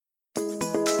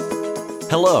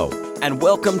Hello, and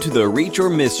welcome to the Reach or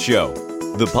Miss Show,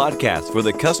 the podcast for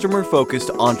the customer-focused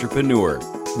entrepreneur,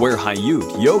 where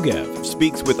Hayut Yogev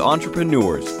speaks with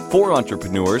entrepreneurs for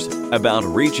entrepreneurs about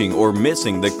reaching or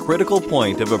missing the critical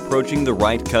point of approaching the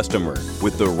right customer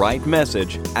with the right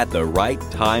message at the right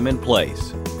time and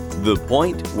place. The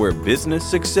point where business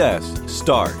success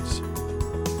starts.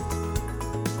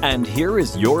 And here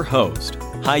is your host,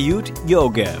 Hayut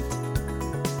Yogev.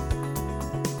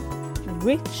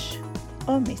 Reach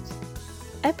or Miss,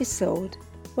 episode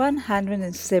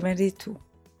 172.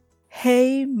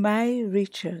 Hey, my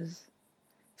Reachers.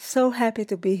 So happy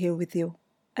to be here with you.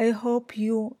 I hope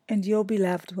you and your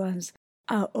beloved ones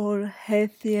are all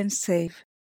healthy and safe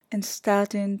and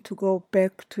starting to go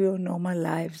back to your normal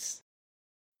lives,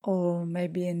 or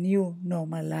maybe a new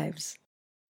normal lives.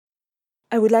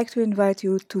 I would like to invite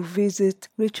you to visit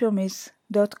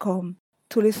reachormiss.com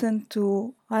to listen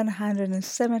to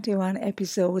 171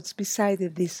 episodes beside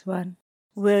this one,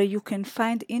 where you can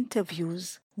find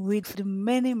interviews with the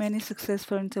many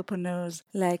successful entrepreneurs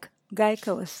like Guy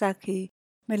Kawasaki,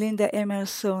 Melinda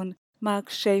Emerson, Mark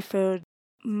Schaefer,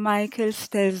 Michael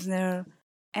Stelzner,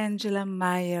 Angela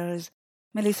Myers,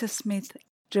 Melissa Smith,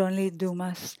 John Lee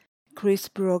Dumas, Chris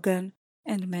Brogan,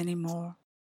 and many more.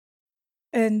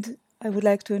 And I would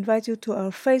like to invite you to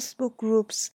our Facebook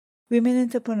groups, Women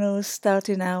Entrepreneurs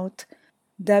Starting Out,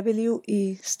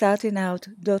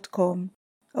 WeStartingOut.com,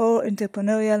 or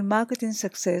Entrepreneurial Marketing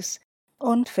Success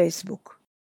on Facebook.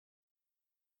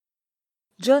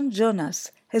 John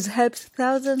Jonas has helped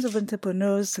thousands of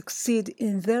entrepreneurs succeed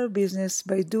in their business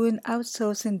by doing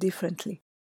outsourcing differently.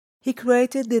 He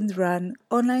created and ran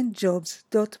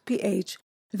OnlineJobs.ph,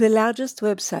 the largest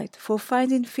website for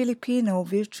finding Filipino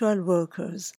virtual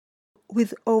workers,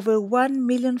 with over 1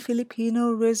 million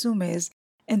Filipino resumes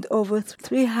and over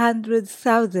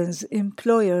 300,000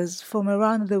 employers from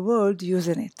around the world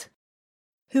using it.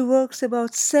 He works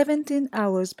about 17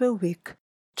 hours per week,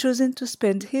 choosing to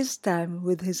spend his time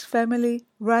with his family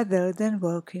rather than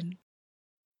working.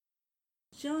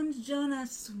 John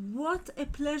Jonas, what a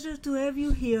pleasure to have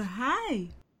you here. Hi!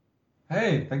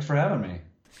 Hey, thanks for having me.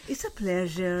 It's a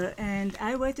pleasure, and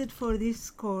I waited for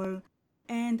this call.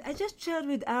 And I just shared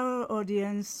with our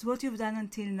audience what you've done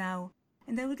until now.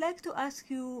 And I would like to ask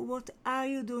you, what are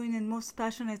you doing and most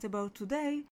passionate about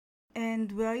today? And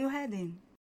where are you heading?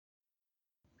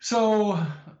 So,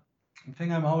 the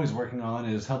thing I'm always working on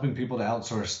is helping people to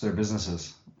outsource their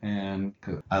businesses. And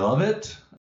I love it.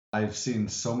 I've seen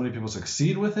so many people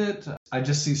succeed with it. I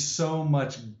just see so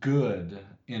much good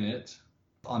in it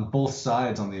on both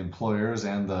sides, on the employers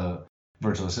and the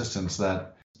virtual assistants,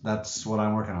 that's what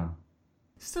I'm working on.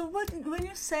 So when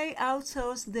you say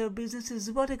outsource their businesses,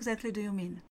 what exactly do you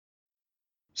mean?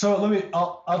 So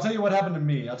I'll tell you what happened to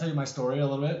me. I'll tell you my story a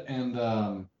little bit, and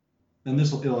then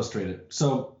this will illustrate it.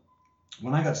 So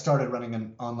when I got started running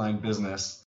an online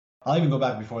business, I'll even go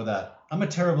back before that. I'm a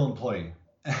terrible employee.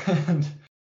 And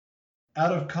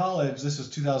out of college, this was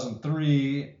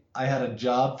 2003, I had a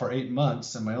job for 8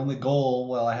 months, and my only goal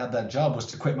while I had that job was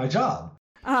to quit my job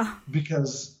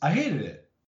because I hated it.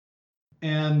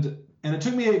 And it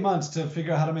took me 8 months to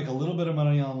figure out how to make a little bit of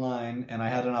money online, and I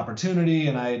had an opportunity,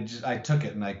 and I took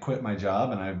it, and I quit my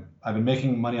job, and I've been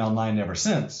making money online ever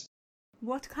since.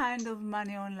 What kind of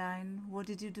money online? What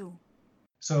did you do?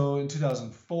 So in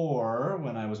 2004,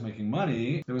 when I was making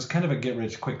money, it was kind of a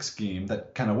get-rich-quick scheme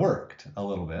that kind of worked a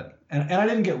little bit. And I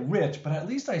didn't get rich, but at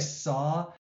least I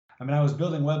was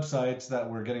building websites that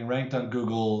were getting ranked on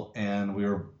Google, and we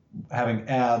were having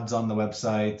ads on the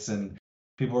websites, and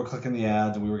people were clicking the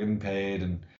ads, and we were getting paid,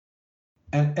 and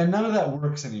none of that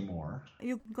works anymore.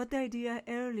 You got the idea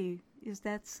early, is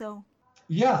that so?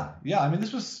 Yeah.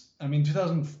 This was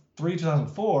 2003,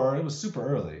 2004. It was super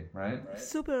early, right?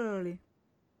 Super early.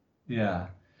 Yeah,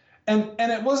 and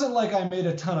it wasn't like I made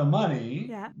a ton of money.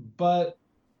 Yeah. But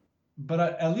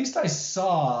at least I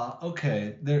saw,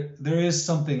 okay, there is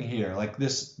something here. Like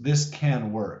this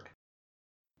can work.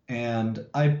 And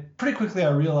pretty quickly I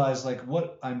realized like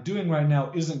what I'm doing right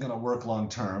now isn't going to work long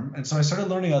term. And so I started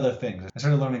learning other things. I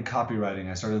started learning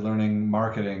copywriting. I started learning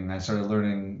marketing. I started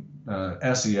learning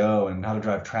SEO and how to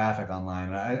drive traffic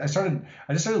online. I just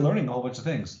started learning a whole bunch of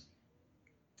things.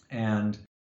 And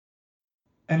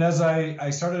as I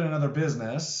started another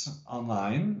business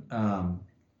online,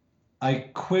 I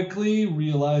quickly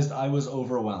realized I was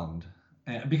overwhelmed.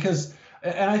 And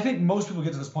I think most people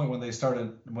get to this point when they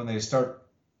start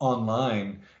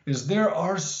online, is there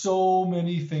are so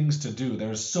many things to do.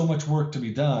 There's so much work to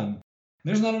be done.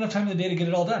 There's not enough time in the day to get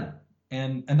it all done.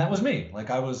 And that was me.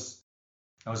 Like I was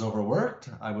overworked.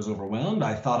 I was overwhelmed.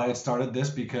 I thought I had started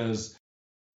this because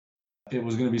it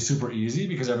was going to be super easy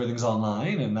because everything's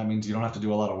online and that means you don't have to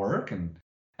do a lot of work. And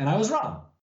I was wrong.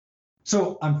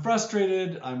 So I'm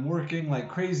frustrated. I'm working like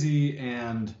crazy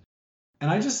and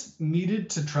I just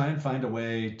needed to try and find a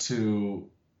way to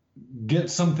get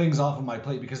some things off of my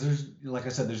plate because there's, like I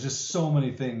said, there's just so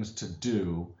many things to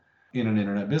do in an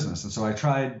internet business. And so I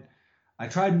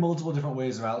tried multiple different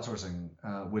ways of outsourcing,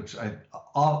 which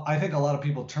I think a lot of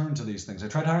people turn to these things. I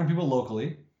tried hiring people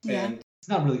locally, and it's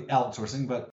not really outsourcing,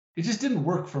 but it just didn't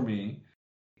work for me.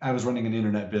 I was running an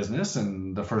internet business,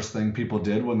 and the first thing people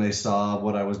did when they saw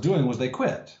what I was doing was they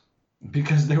quit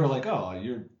because they were like, "Oh,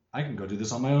 I can go do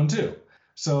this on my own too."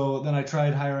 So then I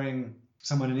tried hiring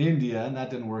someone in India, and that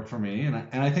didn't work for me. And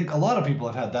I think a lot of people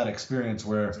have had that experience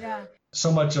where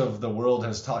so much of the world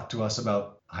has talked to us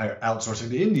about outsourcing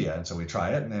to India. And so we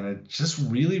try it, and then it's just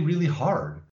really, really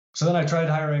hard. So then I tried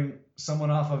hiring someone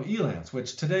off of Elance,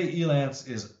 which today Elance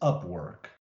is Upwork.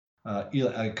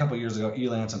 A couple of years ago,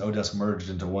 Elance and Odesk merged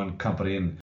into one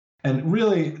company. And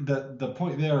really the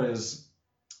point there is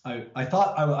I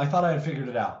thought I had figured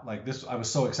it out. Like this, I was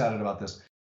so excited about this.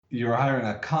 You're hiring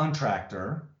a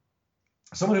contractor,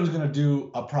 someone who's going to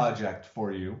do a project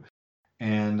for you.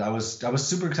 And I was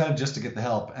super excited just to get the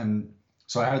help. And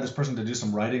so I hired this person to do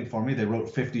some writing for me. They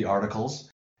wrote 50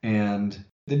 articles and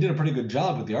they did a pretty good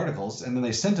job with the articles. And then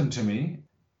they sent them to me.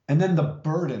 And then the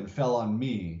burden fell on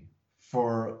me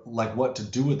for like what to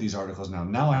do with these articles now.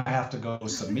 Now I have to go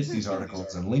submit these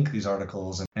articles and link these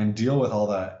articles and deal with all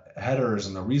the headers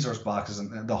and the resource boxes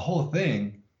and the whole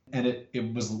thing. And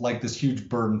it was like this huge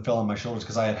burden fell on my shoulders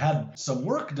because I had some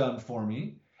work done for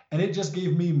me. And it just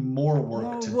gave me more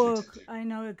work to do. I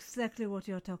know exactly what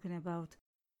you're talking about.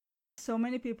 So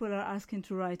many people are asking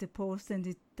to write a post and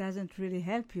it doesn't really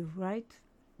help you, right?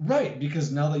 Right,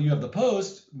 because now that you have the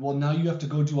post, well, now you have to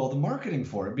go do all the marketing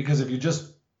for it. Because if you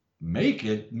just make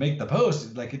the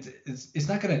post, like it's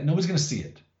not gonna, nobody's gonna see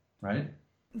it, right?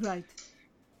 Right.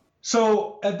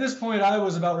 So at this point, I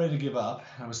was about ready to give up.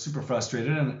 I was super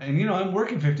frustrated, and I'm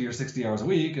working 50 or 60 hours a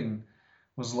week, and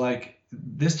was like,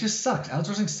 this just sucks.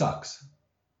 Outsourcing sucks.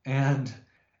 And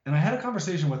I had a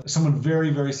conversation with someone very,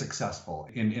 very successful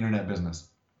in internet business.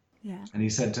 Yeah. And he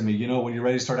said to me, when you're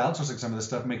ready to start outsourcing some of this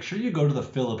stuff, make sure you go to the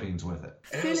Philippines with it.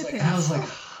 Philippines. And I was like,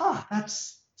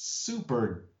 that's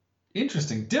super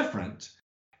interesting, different.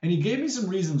 And he gave me some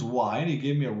reasons why, and he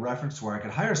gave me a reference to where I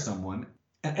could hire someone.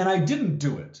 And I didn't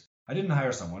do it. I didn't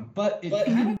hire someone, but it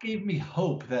kind of gave me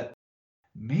hope that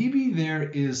maybe there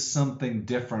is something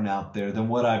different out there than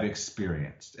what I've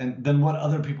experienced and than what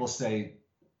other people say,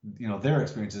 their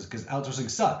experiences, because outsourcing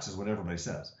sucks is what everybody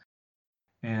says.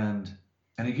 And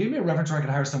he gave me a reference where I could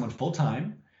hire someone full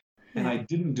time, and I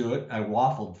didn't do it. I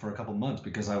waffled for a couple months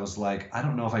because I was like, I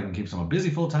don't know if I can keep someone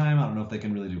busy full time. I don't know if they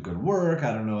can really do good work.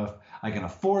 I don't know if I can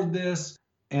afford this.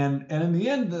 And in the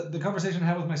end, the conversation I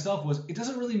had with myself was, it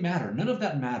doesn't really matter. None of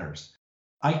that matters.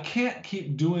 I can't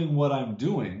keep doing what I'm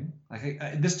doing. Like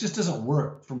this just doesn't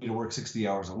work for me to work 60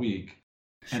 hours a week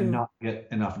and not get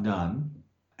enough done.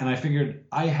 And I figured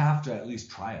I have to at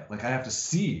least try it. Like I have to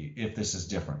see if this is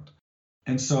different.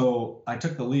 And so I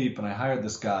took the leap and I hired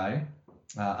this guy.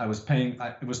 It was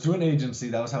through an agency.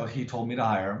 That was how he told me to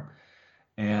hire him.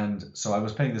 And so I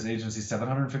was paying this agency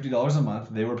 $750 a month.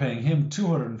 They were paying him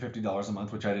 $250 a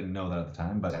month, which I didn't know that at the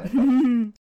time, but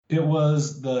it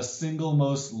was the single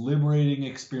most liberating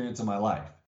experience of my life.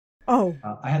 Oh.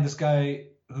 I had this guy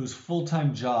whose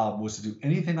full-time job was to do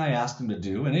anything I asked him to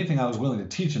do, and anything I was willing to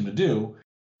teach him to do,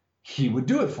 he would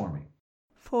do it for me.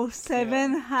 For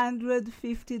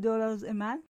 $750 a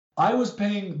month? I was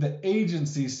paying the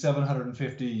agency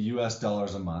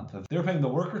 $750 a month. They were paying the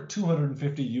worker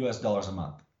 $250 a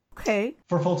month. Okay.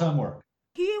 For full-time work.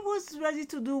 He was ready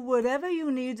to do whatever you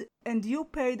need, and you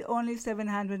paid only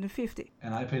 $750.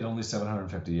 And I paid only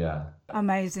 $750, yeah.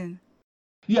 Amazing.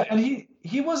 Yeah, and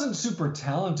he wasn't super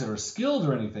talented or skilled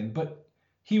or anything, but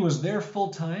he was there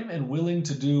full-time and willing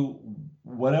to do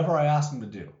whatever I asked him to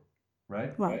do,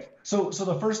 right? Right. So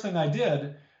the first thing I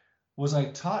did was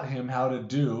I taught him how to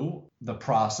do the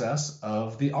process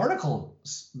of the article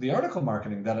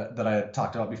marketing that I had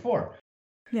talked about before.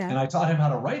 Yeah. And I taught him how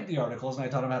to write the articles, and I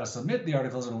taught him how to submit the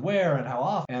articles and where and how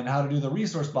often, and how to do the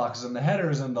resource boxes and the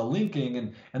headers and the linking.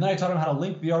 And then I taught him how to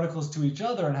link the articles to each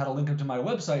other and how to link them to my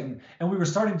website. And I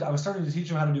was starting to teach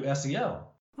him how to do SEO.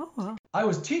 Oh, wow. I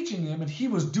was teaching him and he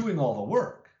was doing all the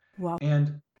work. Wow.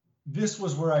 And this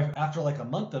was where after like a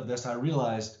month of this, I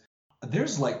realized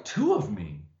there's like two of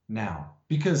me now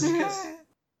because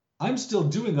I'm still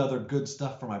doing other good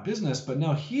stuff for my business, but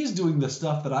now he's doing the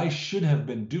stuff that I should have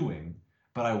been doing,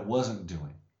 but I wasn't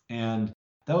doing. And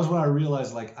that was when I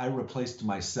realized like I replaced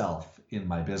myself in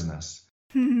my business.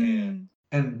 And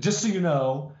And just so you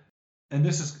know, and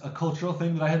this is a cultural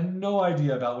thing that I had no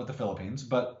idea about with the Philippines,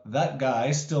 but that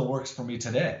guy still works for me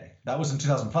today. That was in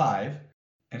 2005,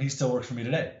 and he still works for me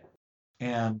today.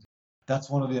 And that's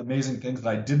one of the amazing things that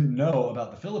I didn't know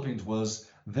about the Philippines was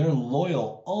they're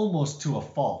loyal almost to a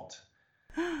fault.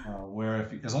 Where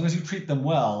as long as you treat them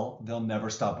well, they'll never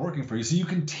stop working for you. So you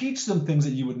can teach them things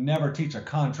that you would never teach a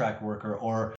contract worker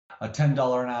or a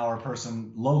 $10 an hour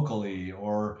person locally,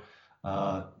 or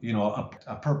a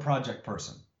per project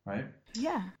person, right?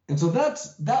 Yeah. And so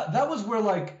that was where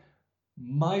like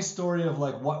my story of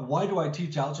like why do I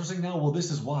teach outsourcing now? Well,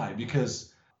 this is why,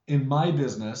 because in my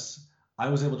business I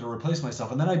was able to replace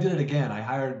myself, and then I did it again.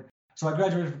 So I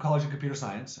graduated from college in computer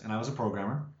science, and I was a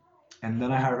programmer, and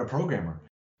then I hired a programmer.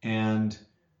 And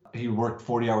he worked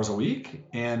 40 hours a week,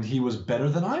 and he was better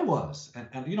than I was. And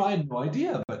I had no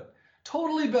idea, but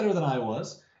totally better than I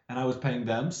was. And I was paying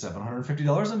them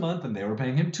 $750 a month, and they were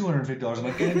paying him $250 a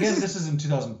month. And again, this is in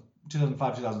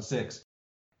 2005, 2006.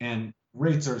 And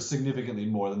rates are significantly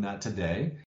more than that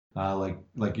today. Like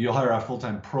you'll hire a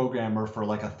full-time programmer for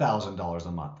like $1,000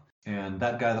 a month. And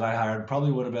that guy that I hired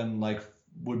probably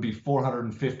would be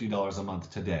 $450 a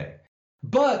month today.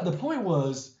 But the point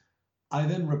was, I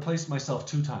then replaced myself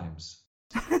 2 times.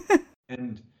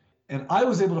 and I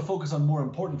was able to focus on more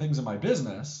important things in my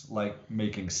business, like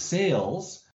making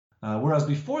sales. Whereas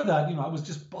before that, I was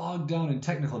just bogged down in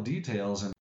technical details.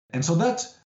 And so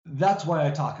that's why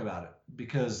I talk about it,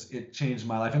 because it changed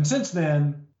my life. And since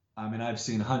then, I've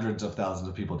seen hundreds of thousands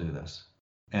of people do this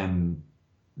and,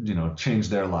 change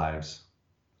their lives.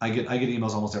 I get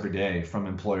emails almost every day from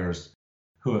employers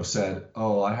who have said,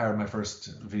 oh, I hired my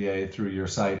first VA through your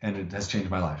site, and it has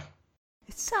changed my life.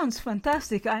 It sounds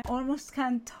fantastic. I almost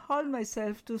can't hold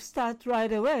myself to start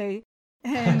right away.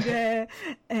 And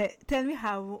tell me,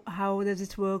 how does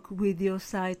it work with your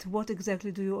site? What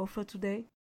exactly do you offer today?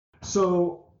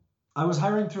 So I was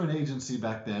hiring through an agency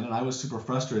back then, and I was super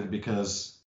frustrated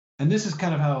because, and this is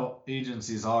kind of how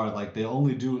agencies are, like they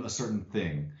only do a certain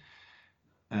thing.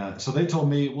 So they told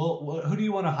me, well, who do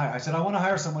you want to hire? I said, I want to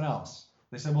hire someone else.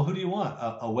 They said, well, who do you want?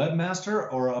 A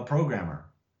webmaster or a programmer?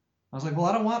 I was like, well,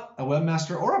 I don't want a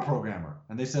webmaster or a programmer.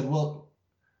 And they said, well,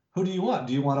 who do you want?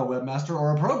 Do you want a webmaster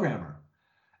or a programmer?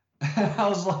 And I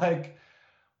was like,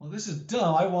 well, this is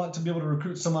dumb. I want to be able to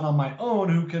recruit someone on my own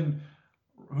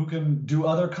who can do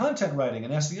other content writing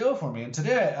and SEO for me. And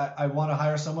today I want to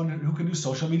hire someone who can do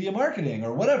social media marketing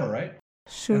or whatever, right?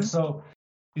 Sure. And so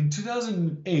in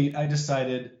 2008, I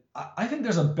decided, I think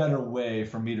there's a better way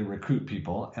for me to recruit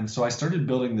people. And so I started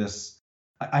building this.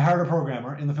 I hired a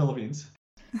programmer in the Philippines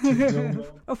to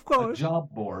build of course. a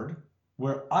job board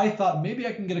where I thought maybe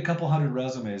I can get a couple hundred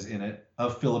resumes in it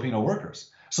of Filipino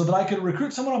workers so that I could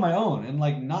recruit someone on my own and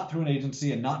like not through an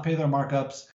agency and not pay their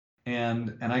markups.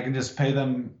 And I can just pay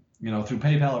them, through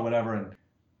PayPal or whatever.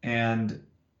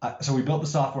 So we built the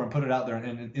software and put it out there.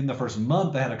 And in the first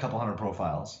month, I had a couple hundred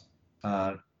profiles.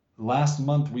 Last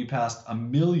month, we passed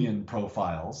 1 million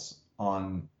profiles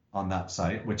on that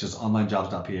site, which is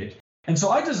onlinejobs.ph. And so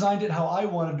I designed it how I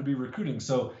wanted to be recruiting.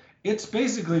 So it's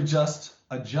basically just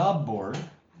a job board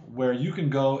where you can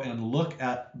go and look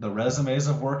at the resumes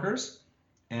of workers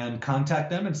and contact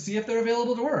them and see if they're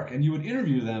available to work. And you would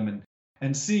interview them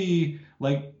and see,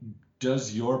 like,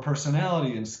 does your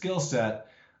personality and skill set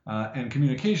and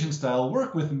communication style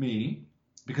work with me,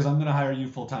 because I'm going to hire you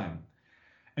full time.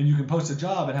 And you can post a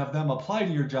job and have them apply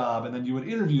to your job, and then you would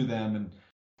interview them.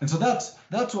 And so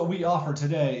that's what we offer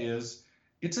today. Is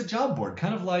it's a job board,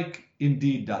 kind of like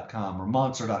Indeed.com or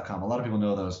Monster.com. A lot of people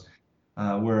know those,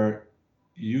 where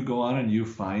you go on and you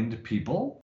find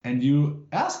people and you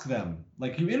ask them,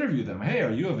 like you interview them. Hey,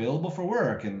 are you available for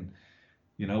work? And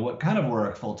what kind of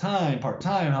work? Full time, part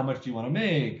time? How much do you want to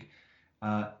make?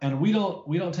 And we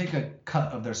don't take a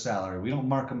cut of their salary. We don't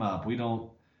mark them up. We don't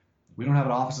have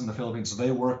an office in the Philippines, so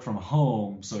they work from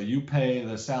home. So you pay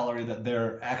the salary that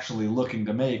they're actually looking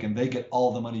to make, and they get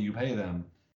all the money you pay them.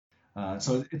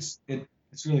 So it's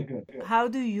really good. How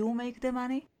do you make the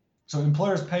money? So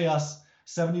employers pay us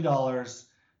 $70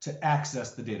 to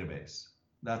access the database.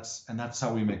 That's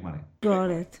how we make money. Got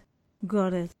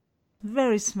it.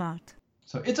 Very smart.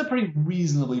 So it's a pretty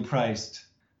reasonably priced,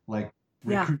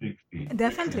 recruiting fee.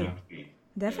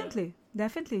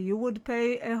 Definitely. You would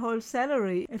pay a whole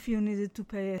salary if you needed to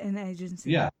pay an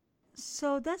agency. Yeah.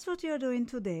 So that's what you're doing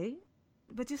today.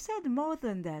 But you said more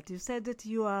than that. You said that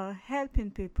you are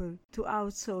helping people to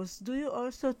outsource. Do you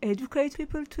also educate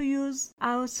people to use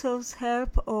outsource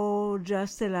help, or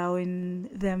just allowing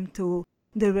them to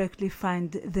directly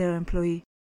find their employee?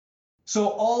 So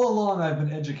all along I've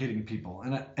been educating people,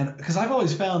 and because I've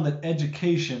always found that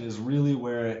education is really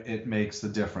where it makes the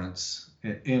difference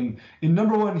in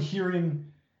number one,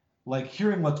 hearing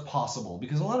what's possible,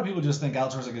 because a lot of people just think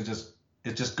outsourcing is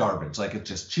just garbage, like it's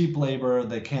just cheap labor,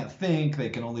 they can't think, they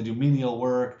can only do menial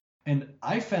work. And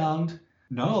I found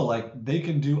no, like they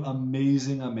can do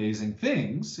amazing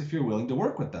things if you're willing to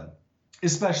work with them,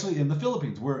 especially in the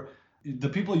Philippines, where the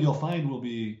people you'll find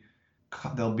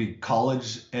they'll be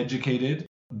college educated,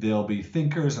 they'll be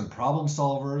thinkers and problem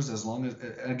solvers. As long as,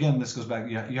 again, this goes back,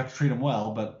 you have to treat them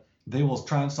well, but they will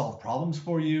try and solve problems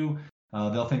for you.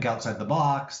 They'll think outside the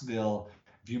box.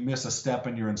 If you miss a step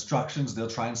in your instructions, they'll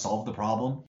try and solve the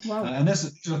problem. Wow. And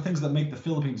these are things that make the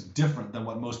Philippines different than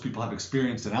what most people have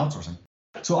experienced in outsourcing.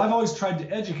 So I've always tried to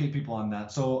educate people on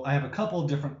that. So I have a couple of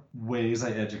different ways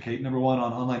I educate. Number one,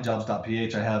 on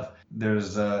onlinejobs.ph,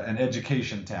 there's an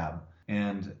education tab,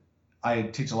 and I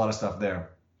teach a lot of stuff there.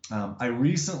 I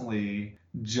recently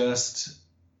just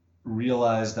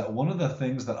realized that one of the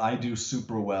things that I do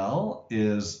super well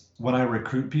is when I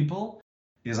recruit people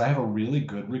is I have a really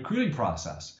good recruiting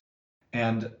process.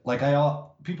 And like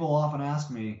people often ask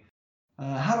me,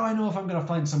 how do I know if I'm going to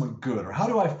find someone good, or how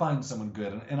do I find someone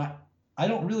good? And I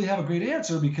don't really have a great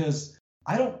answer, because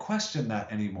I don't question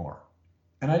that anymore.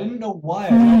 And I didn't know why I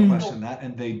didn't question that,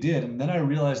 and they did. And then I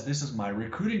realized this is my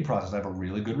recruiting process. I have a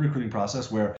really good recruiting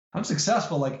process where I'm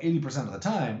successful like 80% of the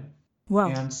time. Wow.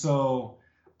 And so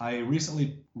I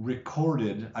recently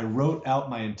I wrote out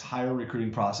my entire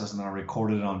recruiting process, and then I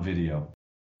recorded it on video.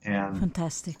 And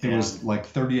fantastic. It was like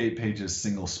 38 pages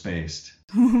single spaced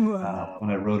Wow. when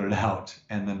I wrote it out,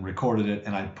 and then recorded it,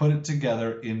 and I put it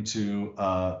together into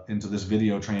this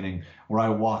video training where I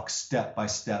walk step by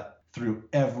step through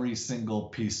every single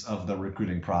piece of the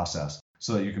recruiting process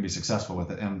so that you can be successful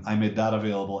with it. And I made that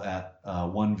available at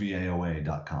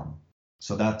onevaoa.com.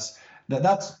 So that's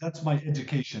my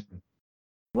education.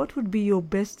 What would be your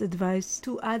best advice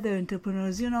to other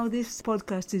entrepreneurs? This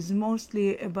podcast is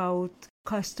mostly about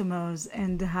customers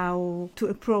and how to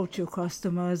approach your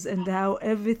customers and how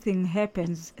everything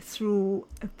happens through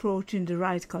approaching the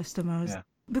right customers. Yeah.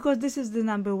 Because this is the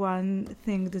number one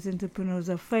thing that entrepreneurs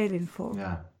are failing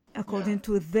for, according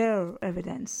to their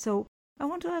evidence. So I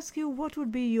want to ask you, what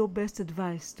would be your best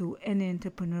advice to any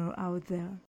entrepreneur out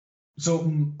there?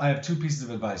 So I have two pieces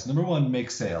of advice. Number one,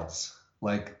 make sales.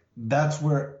 Like, that's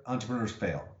where entrepreneurs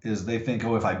fail, is they think,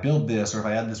 oh, if I build this, or if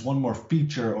I add this one more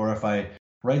feature, or if I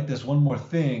write this one more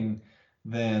thing,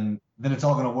 then it's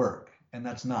all going to work. And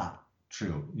that's not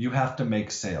true. You have to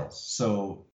make sales.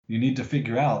 So you need to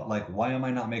figure out, like, why am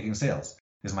I not making sales?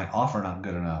 Is my offer not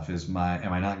good enough?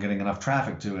 Am I not getting enough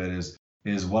traffic to it?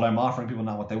 Is what I'm offering people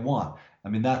not what they want? I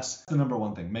mean, that's the number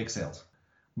one thing, make sales.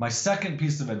 My second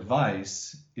piece of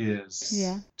advice is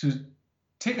to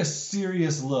take a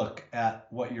serious look at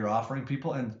what you're offering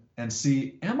people and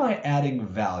see, am I adding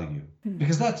value?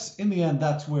 Because that's, in the end,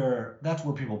 that's where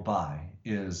people buy,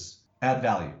 is add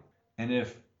value. And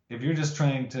if you're just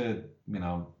trying to,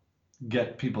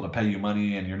 get people to pay you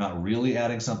money and you're not really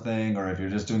adding something, or if you're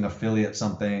just doing affiliate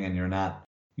something and you're not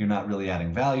really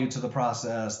adding value to the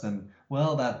process, then,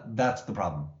 well, that's the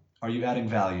problem. Are you adding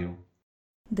value?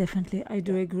 Definitely, I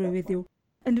do agree with you.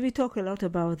 And we talk a lot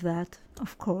about that,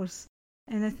 of course.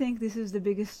 And I think this is the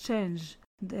biggest change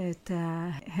that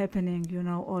happening,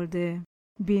 all the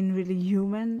being really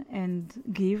human and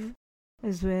give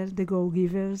as well, the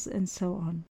go-givers and so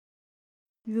on.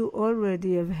 You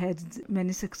already have had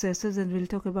many successes, and we'll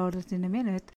talk about it in a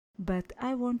minute. But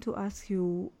I want to ask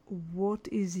you, what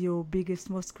is your biggest,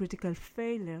 most critical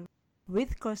failure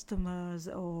with customers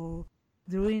or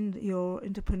during your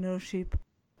entrepreneurship?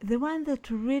 The one that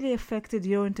really affected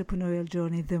your entrepreneurial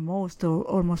journey the most, or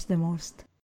almost the most?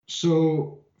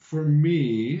 So for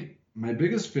me, my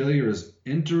biggest failure is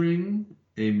entering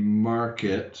a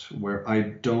market where I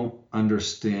don't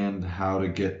understand I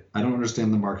don't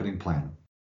understand the marketing plan.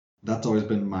 That's always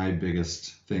been my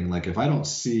biggest thing. Like, if I don't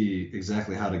see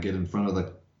exactly how to get in front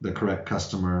of the correct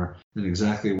customer and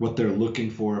exactly what they're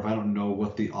looking for, if I don't know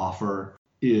what the offer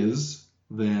is,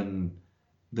 then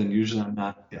usually I'm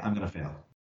going to fail.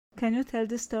 Can you tell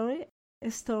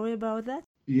a story about that?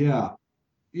 Yeah.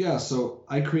 So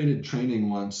I created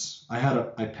training once.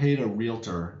 I paid a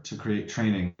realtor to create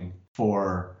training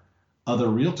for other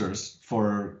realtors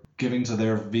for giving to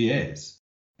their VAs.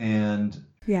 And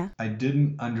I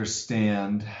didn't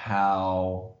understand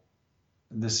how,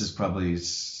 this is probably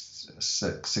 6,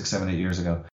 7, 8 years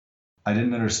ago. I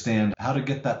didn't understand how to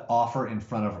get that offer in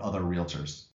front of other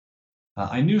realtors.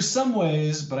 I knew some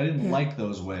ways, but I didn't like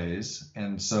those ways.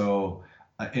 And so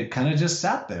it kind of just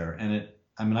sat there. And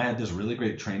I had this really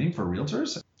great training for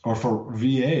realtors. or for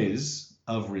VAs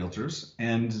of realtors,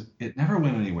 and it never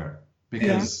went anywhere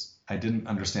because I didn't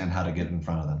understand how to get in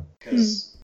front of them.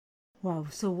 Wow.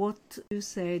 So what you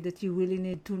say that you really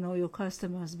need to know your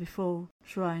customers before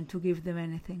trying to give them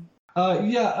anything?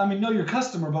 Yeah, I mean, know your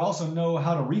customer, but also know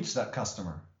how to reach that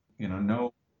customer.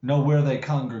 Know where they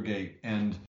congregate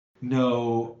and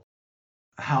know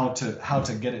how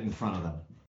to get it in front of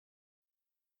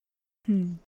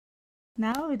them.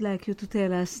 Now I'd like you to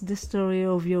tell us the story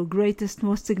of your greatest,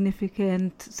 most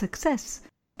significant success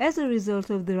as a result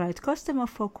of the right customer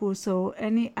focus or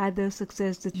any other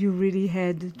success that you really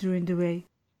had during the way.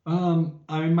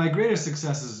 I mean, my greatest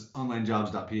success is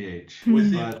onlinejobs.ph.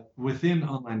 But within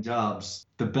Online Jobs,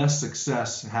 the best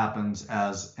success happens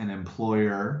as an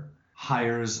employer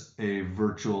hires a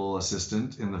virtual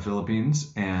assistant in the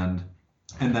Philippines, and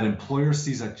that employer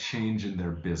sees a change in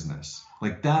their business.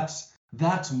 Like that's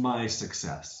my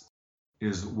success,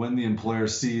 is when the employer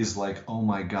sees like, oh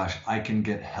my gosh, I can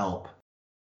get help,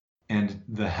 and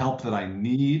the help that I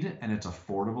need, and it's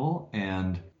affordable.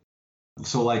 And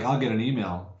so like I'll get an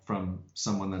email from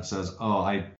someone that says, oh,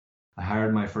 I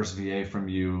hired my first VA from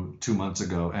you 2 months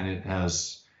ago, and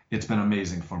it's been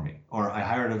amazing for me. Or I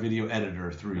hired a video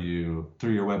editor through your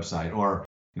website, or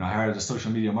I hired a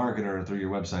social media marketer through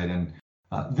your website. And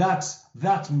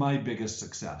that's my biggest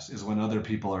success, is when other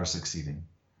people are succeeding.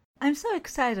 I'm so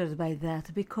excited by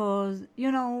that because,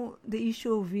 the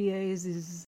issue of VAs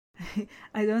is,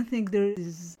 I don't think there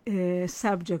is a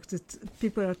subject that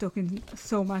people are talking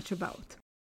so much about.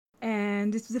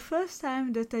 And it's the first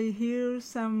time that I hear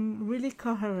some really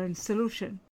coherent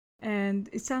solution. And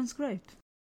it sounds great.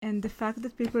 And the fact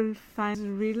that people find a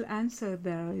real answer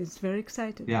there is very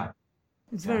exciting. Yeah.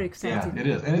 It's very exciting. Yeah, it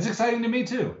is. And it's exciting to me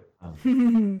too.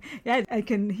 Yeah, I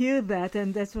can hear that,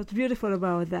 and that's what's beautiful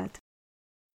about that.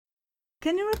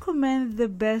 Can you recommend the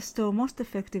best or most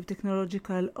effective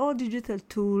technological or digital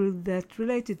tool that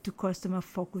related to customer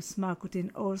focus marketing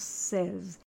or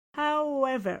sales?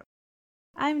 However,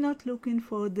 I'm not looking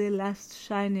for the last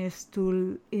shiniest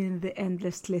tool in the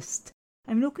endless list.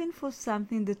 I'm looking for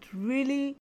something that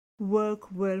really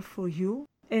works well for you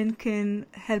and can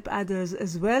help others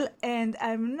as well. And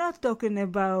I'm not talking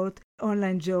about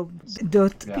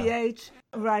onlinejobs.ph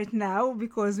right now,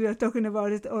 because we are talking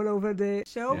about it all over the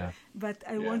show. Yeah. But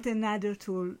I want another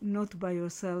tool, not by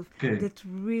yourself, that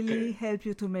really help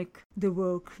you to make the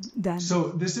work done. So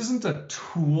this isn't a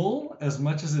tool as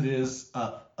much as it is,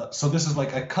 so this is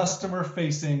like a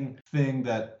customer-facing thing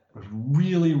that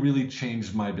really, really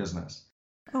changed my business.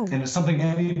 Oh. And it's something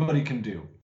anybody can do.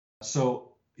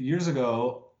 So years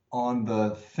ago, on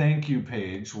the thank you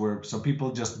page, so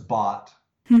people just bought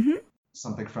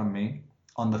something from me,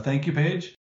 on the thank you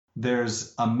page,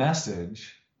 there's a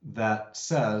message that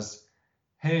says,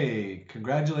 hey,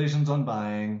 congratulations on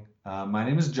buying. My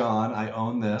name is John. I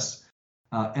own this.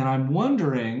 And I'm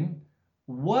wondering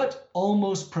what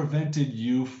almost prevented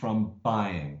you from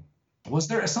buying. Was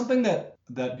there something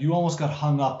that you almost got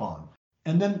hung up on?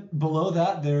 And then below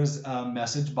that, there's a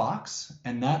message box,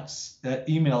 and that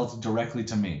emails directly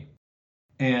to me.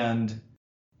 And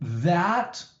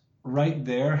that right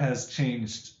there has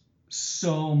changed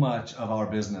so much of our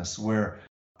business, where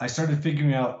I started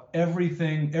figuring out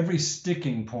every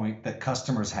sticking point that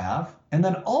customers have. And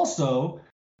then also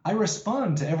I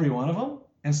respond to every one of them.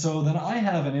 And so then I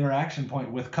have an interaction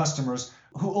point with customers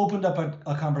who opened up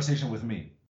a conversation with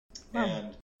me. Wow.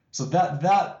 And so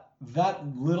that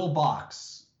little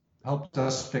box helped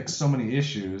us fix so many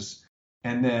issues,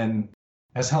 and then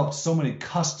has helped so many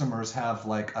customers have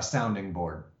like a sounding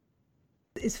board.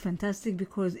 It's fantastic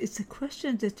because it's a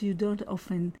question that you don't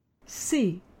often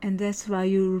see, and that's why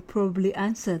you probably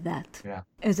answer that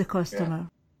as a customer.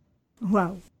 Yeah.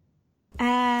 Wow.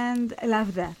 And I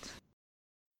love that.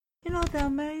 There are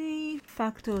many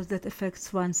factors that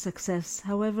affects one's success.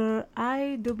 However,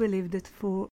 I do believe that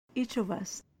for each of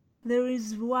us, there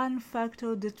is one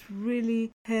factor that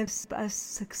really helps us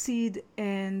succeed,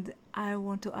 and I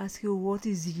want to ask you, what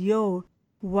is your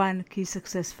one key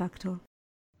success factor?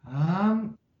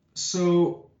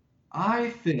 So I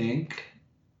think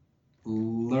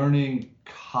learning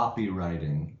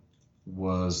copywriting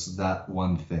was that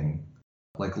one thing.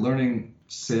 Like learning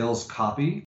sales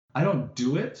copy. I don't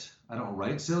do it. I don't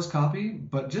write sales copy,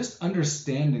 but just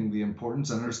understanding the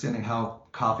importance, understanding how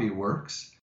copy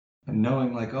works, and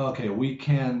knowing like, oh, okay, we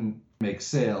can make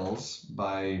sales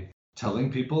by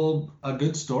telling people a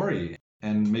good story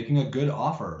and making a good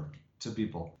offer to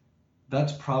people.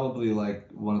 That's probably like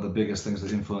one of the biggest things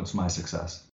that influenced my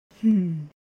success.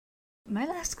 My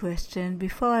last question,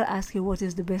 before I ask you what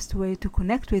is the best way to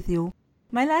connect with you,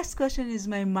 my last question is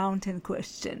my mountain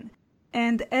question.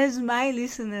 And as my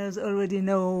listeners already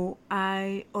know,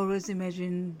 I always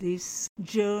imagine this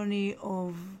journey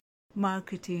of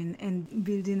marketing and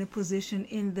building a position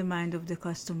in the mind of the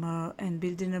customer and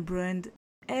building a brand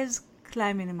as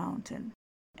climbing a mountain.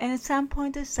 And at some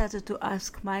point I started to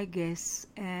ask my guests,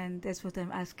 and that's what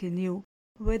I'm asking you,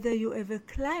 whether you ever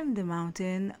climbed a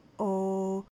mountain,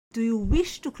 or do you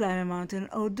wish to climb a mountain,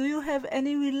 or do you have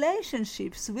any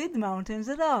relationships with mountains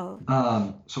at all?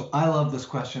 So I love this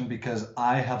question because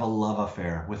I have a love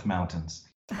affair with mountains.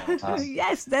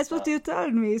 Yes, that's what you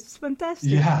told me. It's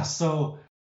fantastic. Yeah, so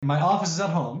my office is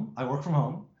at home. I work from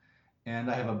home,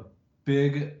 and I have a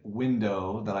big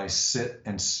window that I sit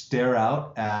and stare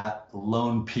out at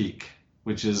Lone Peak,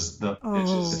 which is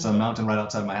it's a mountain right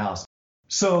outside my house.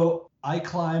 So I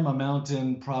climb a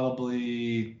mountain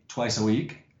probably twice a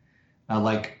week,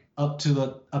 like up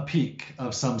to a peak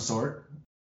of some sort.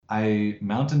 I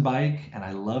mountain bike, and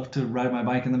I love to ride my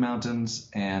bike in the mountains,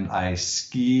 and I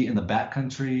ski in the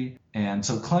backcountry. And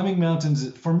so climbing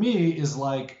mountains for me is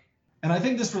like, and I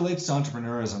think this relates to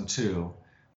entrepreneurism too.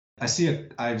 I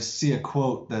see a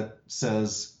quote that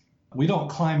says, "We don't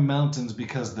climb mountains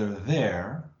because they're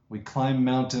there. We climb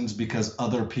mountains because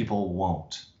other people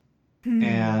won't."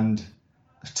 And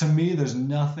to me, there's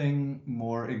nothing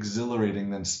more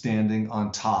exhilarating than standing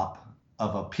on top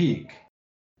of a peak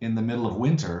in the middle of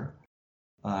winter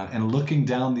and looking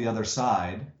down the other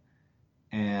side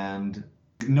and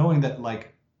knowing that,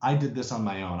 like, I did this on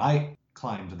my own. I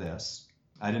climbed this.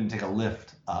 I didn't take a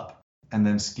lift up. And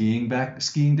then skiing down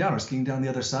the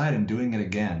other side and doing it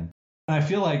again. And I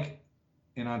feel like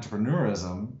in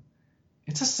entrepreneurism,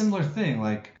 it's a similar thing.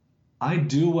 Like, I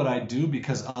do what I do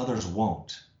because others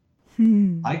won't.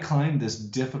 I climbed this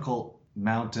difficult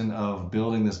mountain of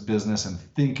building this business and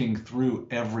thinking through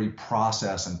every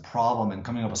process and problem and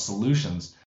coming up with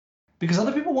solutions because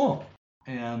other people won't.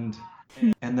 And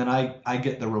then I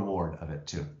get the reward of it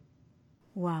too.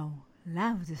 Wow.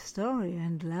 Love the story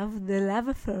and love the love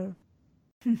affair.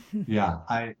 Yeah,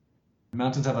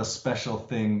 mountains have a special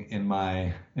thing in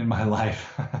my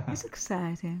life. It's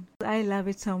exciting. I love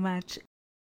it so much.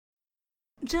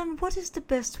 John, what is the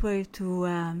best way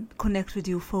to connect with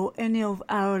you for any of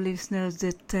our listeners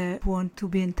that want to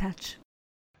be in touch?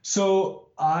 So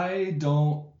I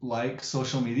don't like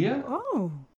social media.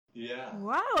 Oh. Yeah.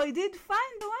 Wow, I did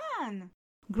find one.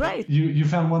 Great. You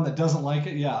found one that doesn't like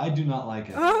it? Yeah, I do not like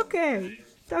it. Okay.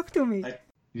 Talk to me.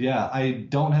 I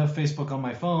don't have Facebook on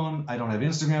my phone. I don't have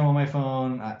Instagram on my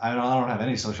phone. I don't have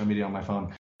any social media on my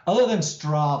phone. Other than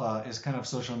Strava is kind of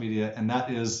social media, and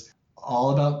that is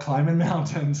all about climbing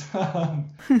mountains.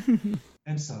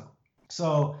 And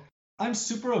so I'm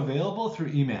super available through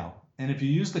email. And if you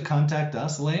use the Contact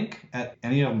Us link at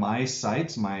any of my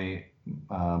sites, my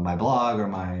blog or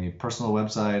my personal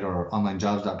website or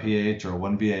onlinejobs.ph or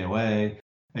 1VAOA,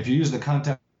 if you use the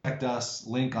Contact Us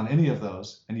link on any of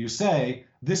those and you say,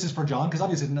 "This is for John," because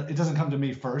obviously it doesn't come to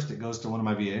me first, it goes to one of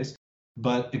my VAs.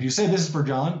 But if you say, "This is for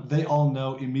John," they all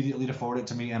know immediately to forward it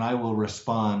to me, and I will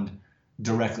respond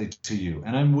directly to you.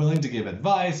 And I'm willing to give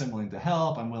advice, I'm willing to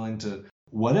help, I'm willing to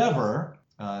whatever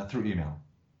through email.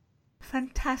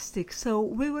 Fantastic. So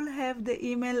we will have the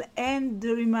email and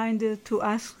the reminder to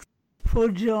ask for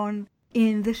John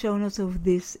in the show notes of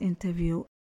this interview.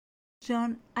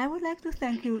 John, I would like to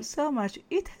thank you so much.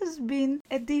 It has been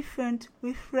a different,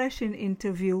 refreshing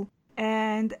interview,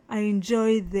 and I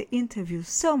enjoyed the interview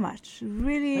so much.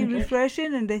 Really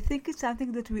refreshing, and I think it's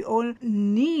something that we all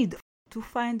need to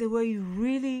find a way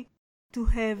really to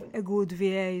have a good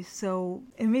VA. So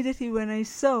immediately when I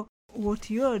saw what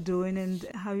you are doing and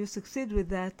how you succeed with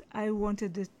that, I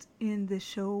wanted it in the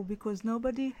show because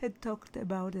nobody had talked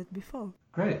about it before.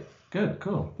 Great. Good.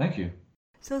 Cool. Thank you.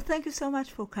 So thank you so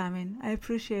much for coming. I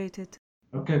appreciate it.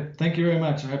 Okay. Thank you very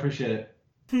much. I appreciate it.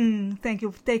 Thank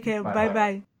you. Take care. Bye-bye.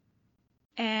 Bye-bye.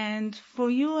 And for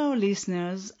you, our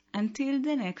listeners, until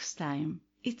the next time,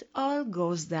 it all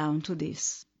goes down to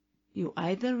this. You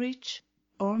either reach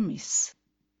or miss.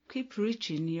 Keep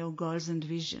reaching your goals and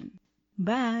vision.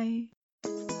 Bye.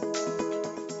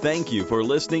 Thank you for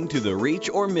listening to the Reach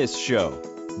or Miss Show,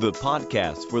 the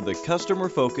podcast for the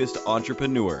customer-focused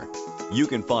entrepreneur. You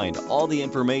can find all the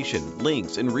information,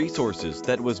 links, and resources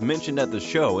that was mentioned at the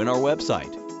show in our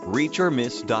website,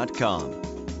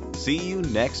 reachormiss.com. See you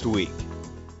next week.